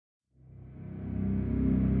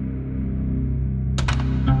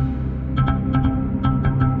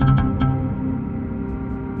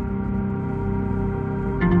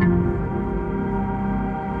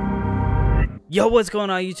Yo, what's going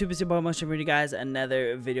on YouTube? It's your boy Motion bringing you guys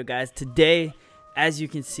another video, guys. Today, as you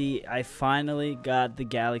can see, I finally got the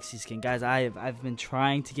Galaxy skin. Guys, I've been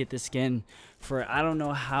trying to get this skin for I don't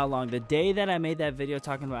know how long. The day that I made that video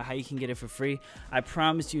talking about how you can get it for free, I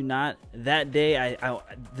promise you not. That day,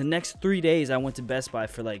 the next 3 days, I went to Best Buy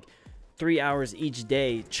for like 3 hours each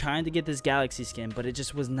day trying to get this Galaxy skin, but it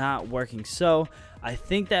just was not working. So I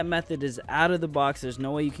think that method is out of the box. There's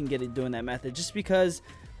no way you can get it doing that method, just because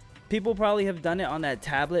people probably have done it on that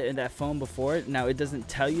tablet and that phone before. Now, it doesn't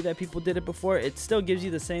tell you that people did it before. It still gives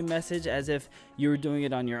you the same message as if you were doing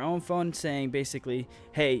it on your own phone, saying basically,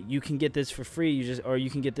 hey, you can get this for free, or you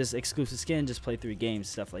can get this exclusive skin, just play 3 games,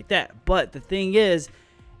 stuff like that. But the thing is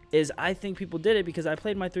I think people did it because I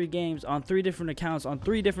played my 3 games on 3 different accounts on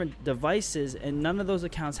 3 different devices, and none of those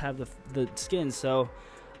accounts have the skin. So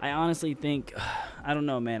I honestly think, I don't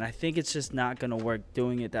know, man. I think it's just not gonna work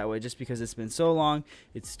doing it that way, just because it's been so long.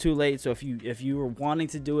 It's too late. So if you were wanting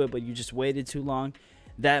to do it but you just waited too long,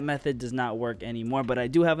 that method does not work anymore. But I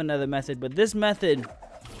do have another method. But this method,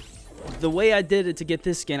 the way I did it to get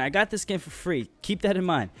this skin, I got this skin for free. Keep that in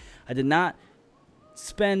mind. I did not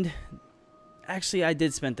spend. Actually, I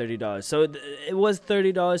did spend $30. So it was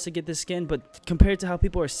 $30 to get this skin, but compared to how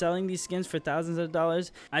people are selling these skins for thousands of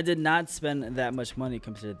dollars, I did not spend that much money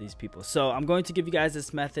compared to these people. So I'm going to give you guys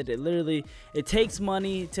this method. It takes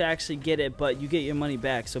money to actually get it, but you get your money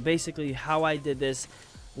back. So basically how I did this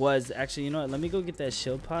was, actually, you know what, let me go get that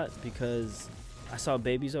shield pot, because I saw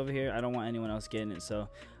babies over here. I don't want anyone else getting it, so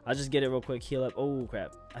I'll just get it real quick, heal up. Oh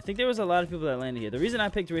crap, I think there was a lot of people that landed here. The reason I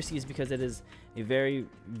picked Risky is because it is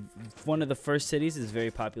one of the first cities. Is very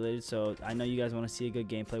populated, so I know you guys want to see a good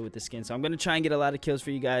gameplay with the skin, so I'm gonna try and get a lot of kills for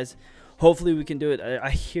you guys. Hopefully we can do it. I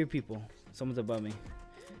hear people. Someone's above me.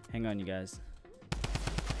 Hang on, you guys.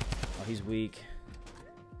 Oh, he's weak,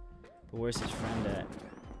 but where's his friend at?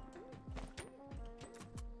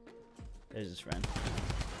 There's his friend.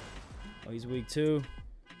 Oh, he's weak too.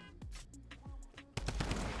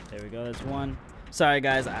 There we go, that's one. Sorry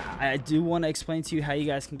guys, I do want to explain to you how you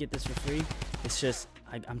guys can get this for free. It's just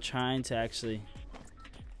I'm trying to actually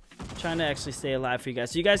stay alive for you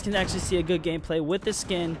guys, so you guys can actually see a good gameplay with the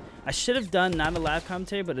skin. I should have done not a live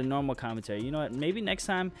commentary, but a normal commentary. You know what, maybe next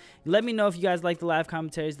time, let me know if you guys like the live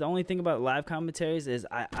commentaries. The only thing about live commentaries is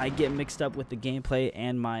I get mixed up with the gameplay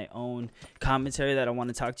and my own commentary that I want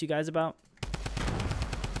to talk to you guys about.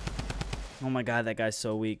 Oh my god, that guy's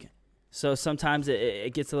so weak. So sometimes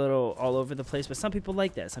it gets a little all over the place, but some people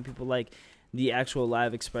like that. Some people like the actual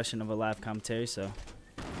live expression of a live commentary. So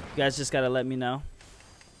you guys just got to let me know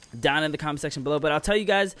down in the comment section below. But I'll tell you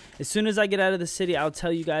guys, as soon as I get out of the city, I'll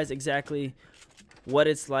tell you guys exactly what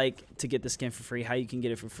it's like to get the skin for free, how you can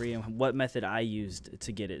get it for free, and what method I used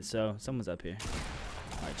to get it. So someone's up here.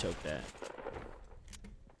 I choked that.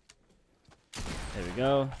 There we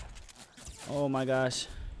go. Oh my gosh.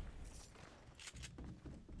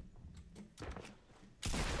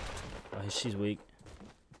 Oh, she's weak.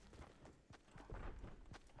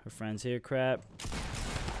 Her friend's here. Crap.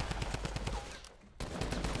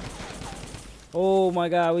 Oh my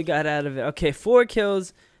god, we got out of it. Okay, 4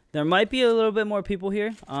 kills. There might be a little bit more people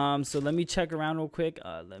here. So let me check around real quick.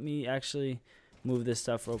 Let me actually move this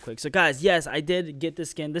stuff real quick. So guys, yes, I did get the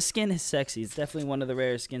skin. The skin is sexy. It's definitely one of the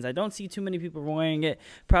rarest skins. I don't see too many people wearing it.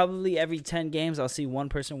 Probably every 10 games I'll see one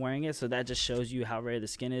person wearing it, so that just shows you how rare the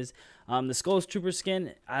skin is. The Skulls Trooper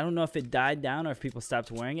skin, I don't know if it died down or if people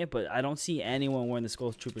stopped wearing it, but I don't see anyone wearing the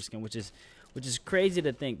Skulls Trooper skin, which is crazy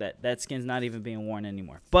to think that that skin's not even being worn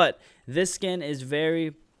anymore. But this skin is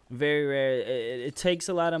very rare. It takes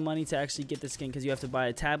a lot of money to actually get the skin, because you have to buy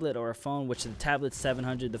a tablet or a phone, which the tablet's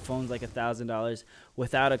 $700, the phone's like $1,000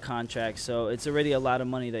 without a contract. So it's already a lot of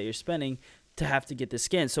money that you're spending to have to get the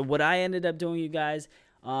skin. So what I ended up doing, you guys,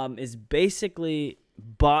 is basically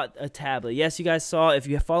bought a tablet. Yes, you guys saw, if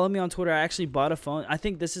you follow me on Twitter, I actually bought a phone. I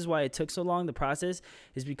think this is why it took so long. The process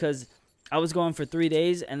is because I was going for 3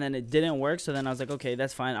 days and then it didn't work. So then I was like, okay,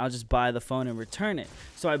 that's fine. I'll just buy the phone and return it.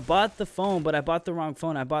 So I bought the phone, but I bought the wrong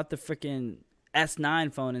phone. I bought the freaking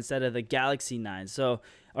S9 phone instead of the Galaxy 9,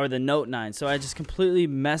 or the Note 9. So I just completely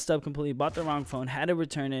messed up, bought the wrong phone, had to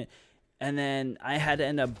return it. And then I had to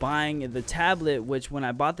end up buying the tablet, which when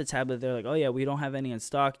I bought the tablet, they're like, oh yeah, we don't have any in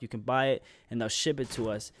stock. You can buy it and they'll ship it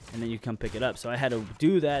to us and then you come pick it up. So I had to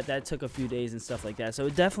do that. That took a few days and stuff like that. So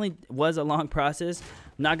it definitely was a long process.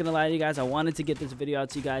 I'm not going to lie to you guys. I wanted to get this video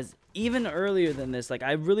out to you guys even earlier than this. Like,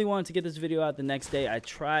 I really wanted to get this video out the next day. I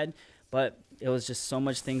tried, but it was just so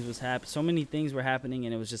many things were happening,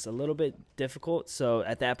 and it was just a little bit difficult. So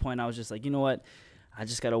at that point, I was just like, you know what? I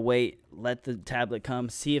just gotta wait, let the tablet come,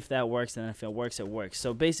 see if that works, and if it works, it works.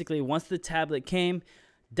 So basically, once the tablet came,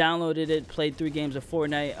 downloaded it, played 3 games of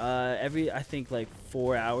Fortnite every, I think, like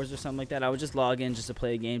 4 hours or something like that. I would just log in just to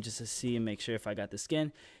play a game, just to see and make sure if I got the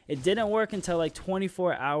skin. It didn't work until like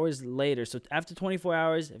 24 hours later. So after 24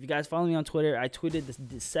 hours, if you guys follow me on Twitter, I tweeted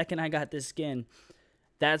the second I got this skin.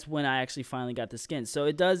 That's when I actually finally got the skin. So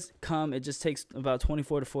it does come. It just takes about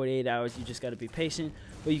 24 to 48 hours. You just got to be patient.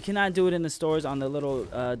 But you cannot do it in the stores on the little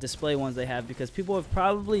display ones they have, because people have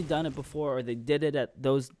probably done it before, or they did it at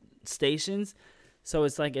those stations. So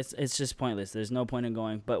it's like it's just pointless. There's no point in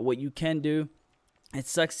going. But what you can do, it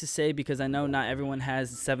sucks to say because I know not everyone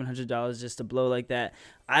has $700 just to blow like that.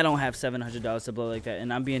 I don't have $700 to blow like that,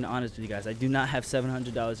 and I'm being honest with you guys. I do not have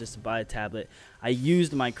 $700 just to buy a tablet. I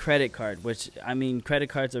used my credit card, which, I mean, credit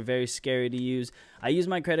cards are very scary to use. I used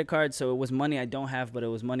my credit card, so it was money I don't have, but it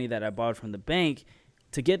was money that I borrowed from the bank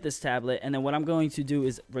to get this tablet. And then what I'm going to do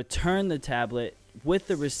is return the tablet with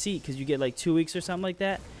the receipt, because you get like 2 weeks or something like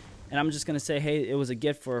that. And I'm just going to say, hey, it was a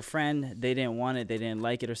gift for a friend. They didn't want it. They didn't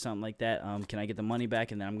like it or something like that. Can I get the money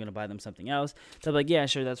back? And then I'm going to buy them something else. So I'm like, yeah,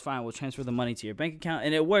 sure, that's fine. We'll transfer the money to your bank account.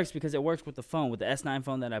 And it works because it works with the phone, with the S9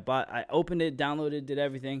 phone that I bought. I opened it, downloaded, did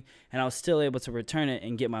everything, and I was still able to return it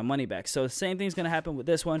and get my money back. So the same thing's going to happen with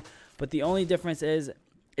this one. But the only difference is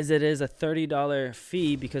it is a $30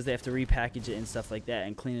 fee, because they have to repackage it and stuff like that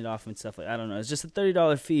and clean it off and stuff like that. I don't know. It's just a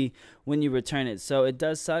 $30 fee when you return it. So it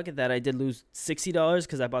does suck that I did lose $60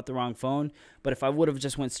 because I bought the wrong phone. But if I would have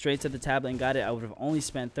just went straight to the tablet and got it, I would have only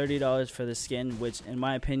spent $30 for the skin, which in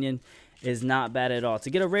my opinion is not bad at all. To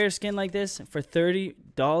get a rare skin like this for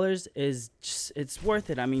 $30 is just, it's worth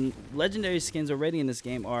it. I mean, legendary skins already in this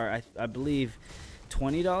game are, I believe,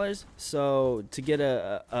 $20. So to get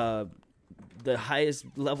the highest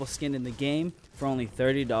level skin in the game for only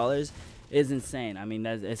 $30 is insane. I mean,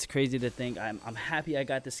 it's crazy to think. I'm happy I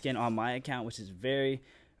got the skin on my account, which is very,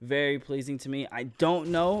 very pleasing to me. I don't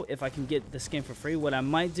know if I can get the skin for free. What I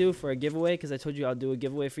might do for a giveaway, because I told you I'll do a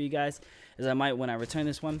giveaway for you guys, is I might, when I return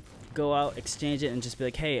this one, go out, exchange it, and just be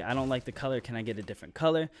like, hey, I don't like the color. Can I get a different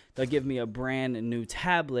color? They'll give me a brand new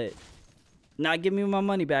tablet. Not give me my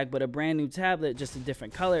money back, but a brand new tablet, just a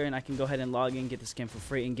different color, and I can go ahead and log in, get the skin for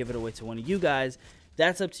free, and give it away to one of you guys.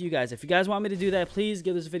 That's up to you guys. If you guys want me to do that, please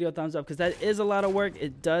give this video a thumbs up, because that is a lot of work.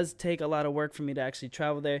 It does take a lot of work for me to actually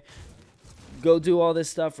travel there, go do all this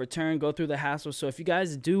stuff, return, go through the hassle. So if you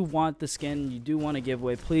guys do want the skin, you do want a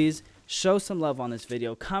giveaway, please show some love on this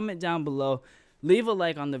video. Comment down below. Leave a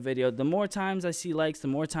like on the video. The more times I see likes, the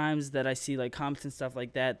more times that I see like comments and stuff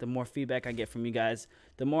like that, the more feedback I get from you guys,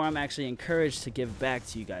 the more I'm actually encouraged to give back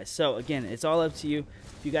to you guys. So again, it's all up to you.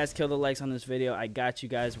 If you guys kill the likes on this video, I got you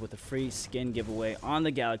guys with a free skin giveaway on the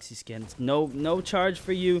Galaxy skins. No charge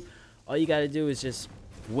for you. All you got to do is just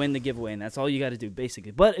win the giveaway, and that's all you got to do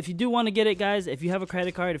basically. But if you do want to get it, guys, if you have a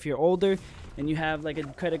credit card, if you're older and you have like a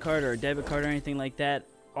credit card or a debit card or anything like that,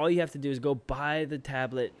 all you have to do is go buy the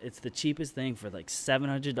tablet. It's the cheapest thing for like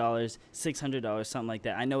 $700, $600, something like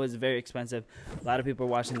that. I know it's very expensive. A lot of people are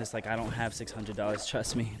watching this like, I don't have $600.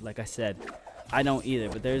 Trust me, like I said, I don't either.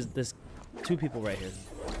 But there's this 2 people right here.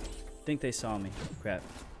 I think they saw me. Crap.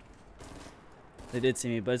 They did see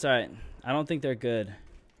me, but it's alright. I don't think they're good.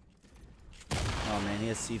 Oh man, he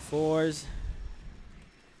has C4s.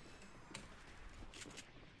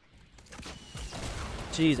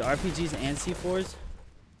 Jeez, RPGs and C4s?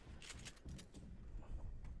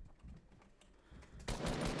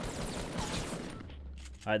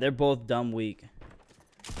 Alright, they're both dumb weak.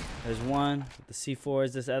 There's one with the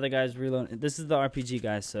C4s. This other guy's reloading. This is the RPG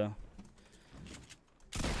guy, so.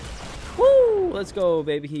 Woo! Let's go,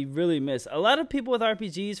 baby. He really missed. A lot of people with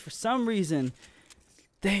RPGs, for some reason,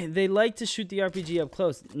 they like to shoot the RPG up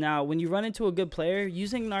close. Now, when you run into a good player,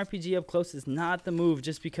 using an RPG up close is not the move,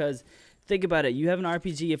 just because, think about it. You have an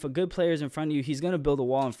RPG. If a good player is in front of you, he's going to build a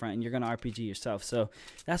wall in front, and you're going to RPG yourself. So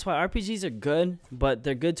that's why RPGs are good, but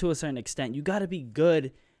they're good to a certain extent. You got to be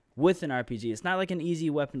good with an RPG. It's not like an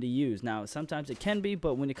easy weapon to use. Now, sometimes it can be,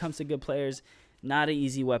 but when it comes to good players, not an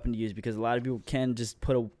easy weapon to use, because a lot of people can just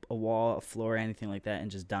put a wall, a floor, anything like that,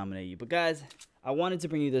 and just dominate you. But guys, I wanted to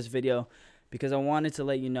bring you this video because I wanted to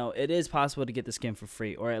let you know it is possible to get the skin for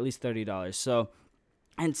free, or at least $30. So,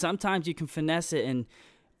 and sometimes you can finesse it and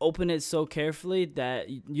open it so carefully that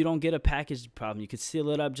you don't get a package problem. You could seal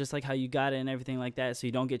it up just like how you got it and everything like that, so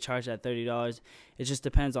you don't get charged that $30. It just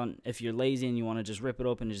depends on if you're lazy and you want to just rip it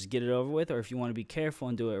open and just get it over with, or if you want to be careful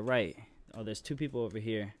and do it right. Oh, there's 2 people over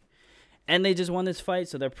here. And they just won this fight,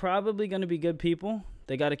 so they're probably going to be good people.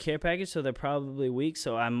 They got a care package, so they're probably weak,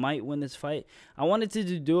 so I might win this fight. I wanted to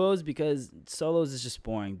do duos because solos is just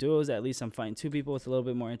boring. Duos, at least I'm fighting 2 people. It's a little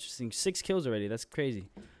bit more interesting. 6 kills already. That's crazy.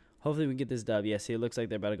 Hopefully we get this dub. Yeah, see, it looks like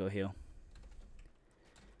they're about to go heal.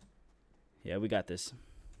 Yeah, we got this.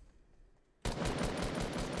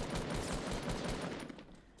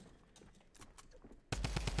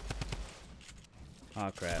 Oh,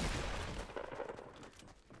 crap.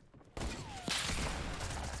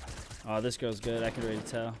 Oh, this girl's good. I can already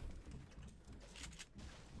tell.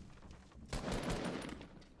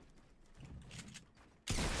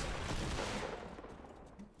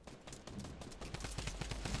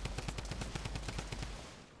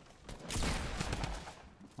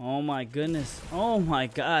 Oh my goodness. Oh my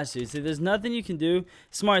gosh, dude. See, there's nothing you can do.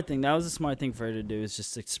 Smart thing. That was a smart thing for her to do, is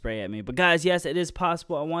just to spray at me. But guys, yes, it is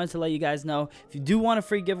possible. I wanted to let you guys know, if you do want a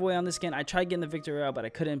free giveaway on this skin, I tried getting the victory royale, but I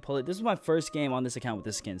couldn't pull it. This was my first game on this account with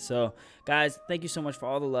this skin. So guys, thank you so much for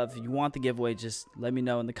all the love. If you want the giveaway, just let me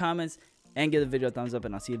know in the comments and give the video a thumbs up,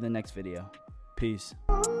 and I'll see you in the next video. Peace.